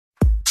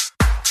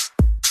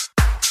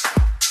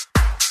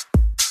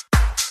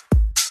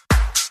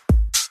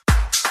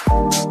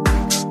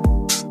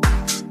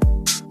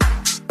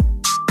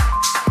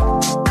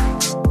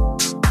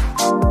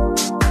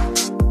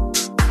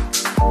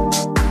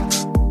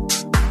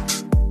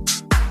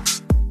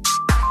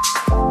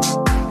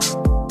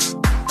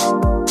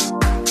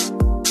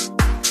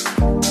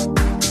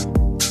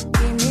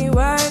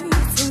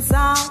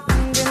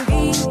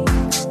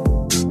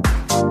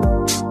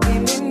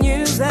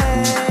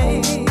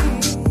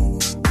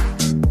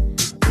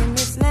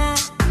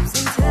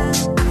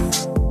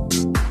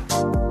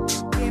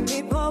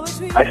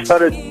I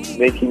started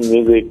making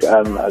music,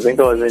 I think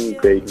I was in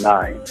grade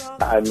 9.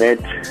 I met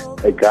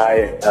a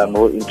guy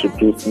who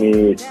introduced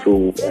me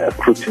to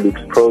Fruity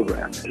Loops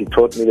program. He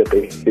taught me the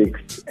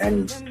basics,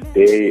 and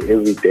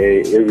every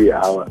day, every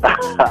hour,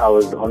 I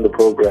was on the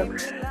program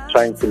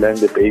trying to learn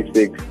the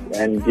basics.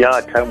 And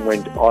time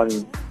went on,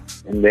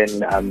 and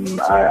then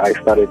I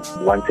started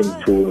wanting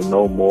to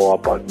know more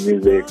about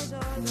music.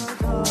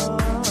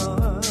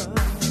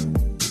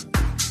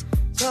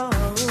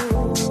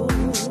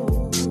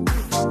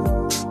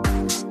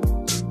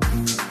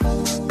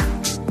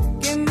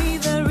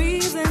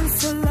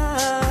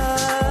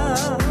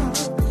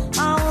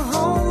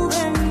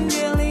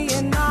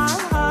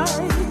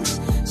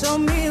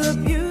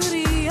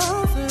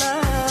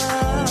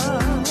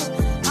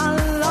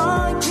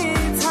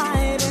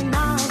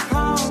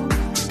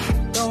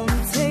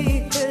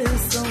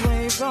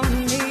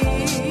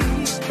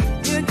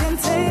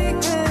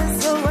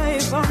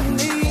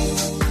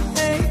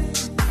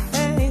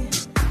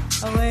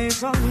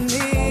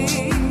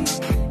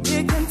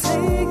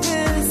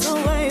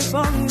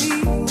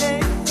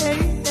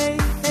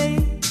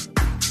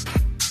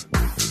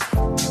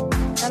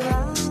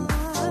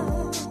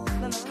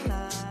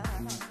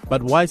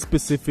 But why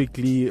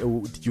specifically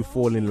did you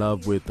fall in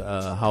love with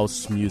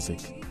house music?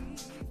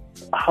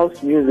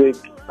 House music,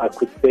 I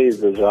could say,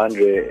 is a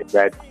genre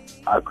that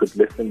I could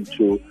listen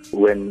to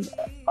when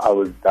I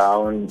was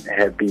down,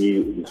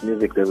 happy. It's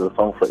music, there's a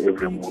song for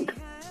every mood.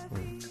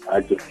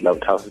 I just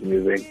loved house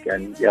music,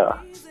 and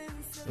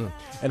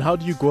And how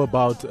do you go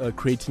about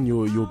creating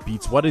your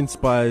beats? What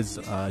inspires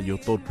your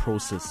thought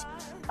process?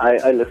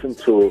 I listen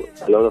to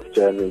a lot of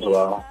jazz as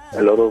well,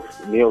 a lot of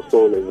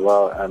neo-soul as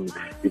well.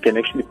 You can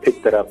actually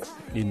pick that up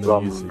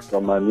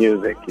from my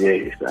music.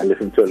 Yes, I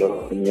listen to a lot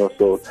of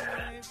neo-soul.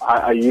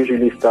 I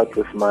usually start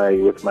with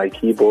my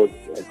keyboard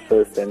at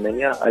first, and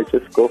then I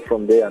just go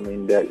from there. I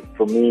mean,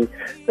 for me,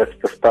 that's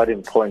the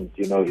starting point.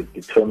 It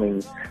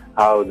determines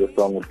how the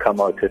song would come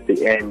out at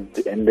the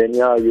end, and then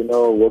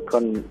work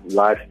on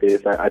live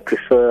space. I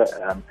prefer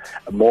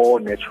a more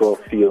natural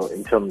feel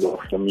in terms of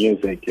the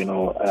music.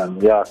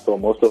 So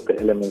most of the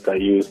elements I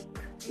use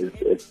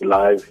is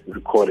live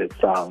recorded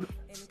sound.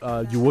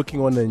 You're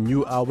working on a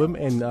new album,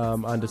 and I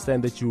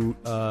understand that you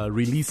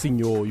releasing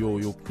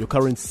your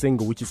current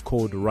single, which is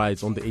called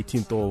Rise, on the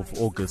 18th of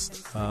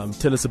August.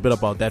 Tell us a bit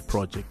about that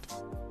project.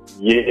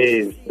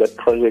 Yes, that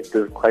project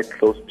is quite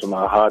close to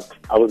my heart.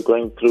 I was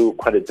going through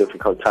quite a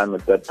difficult time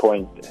at that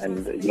point,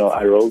 and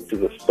I wrote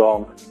the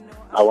song.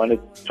 I wanted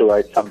to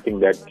write something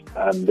that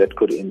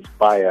could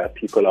inspire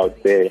people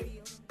out there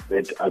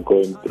that are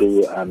going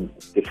through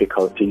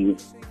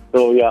difficulties.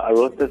 So I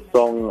wrote this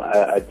song,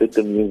 I did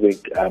the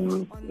music,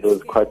 it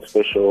was quite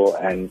special,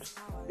 and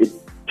it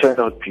turned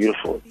out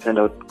beautiful. It turned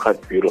out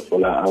quite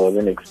beautiful. I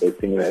wasn't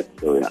expecting that,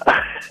 so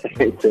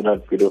it turned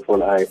out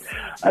beautiful. I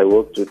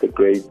worked with a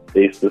great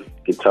bassist,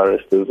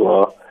 guitarist as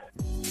well.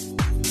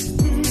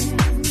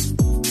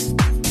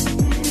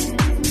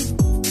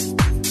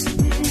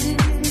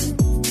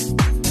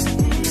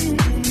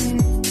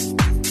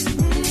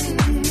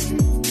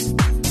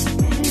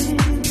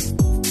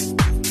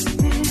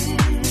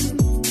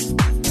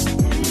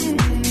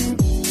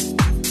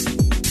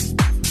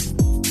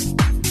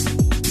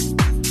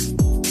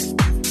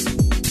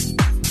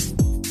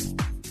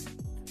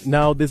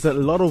 Now, there's a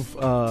lot of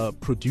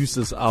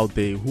producers out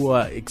there who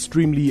are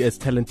extremely as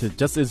talented,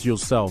 just as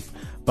yourself.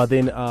 But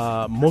then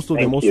most of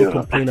them also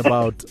complain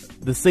about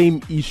the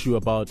same issue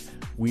about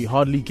we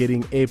hardly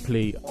getting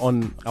airplay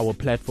on our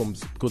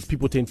platforms because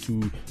people tend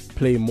to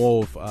play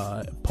more of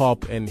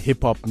pop and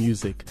hip-hop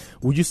music.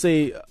 Would you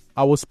say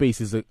our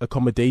space is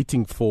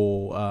accommodating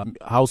for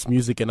house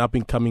music and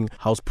up-and-coming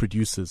house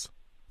producers?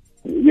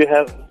 You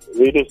have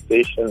radio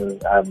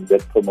stations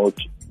that promote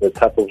the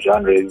type of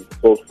genres,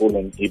 soulful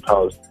and deep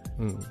house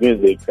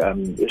music,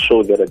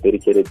 shows that are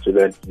dedicated to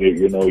that,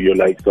 your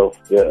likes of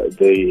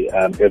the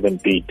Urban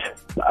Beat.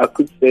 I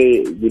could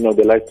say,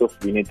 the likes of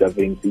Winnie Da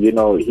Vinci,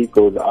 he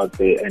goes out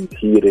there and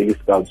he really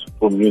scouts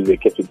for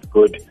music if it's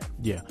good.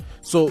 Yeah.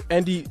 So,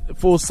 Andy,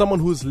 for someone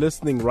who's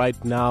listening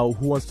right now,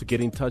 who wants to get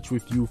in touch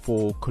with you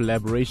for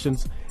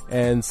collaborations,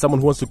 and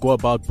someone who wants to go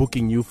about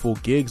booking you for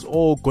gigs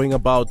or going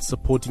about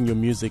supporting your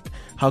music,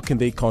 how can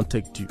they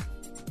contact you?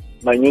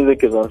 My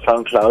music is on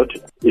SoundCloud.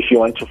 If you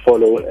want to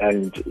follow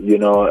and,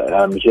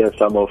 hear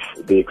some of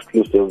the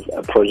exclusive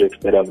projects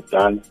that I've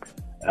done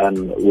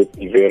with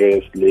the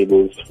various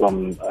labels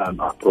from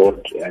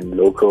abroad and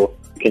local,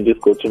 you can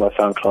just go to my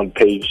SoundCloud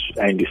page,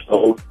 Andy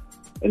Soul,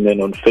 and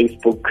then on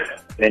Facebook,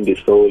 Andy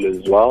Soul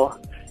as well.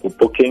 For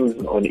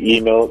bookings on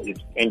email,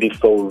 it's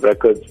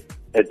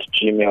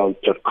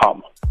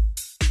andysoulrecords@gmail.com.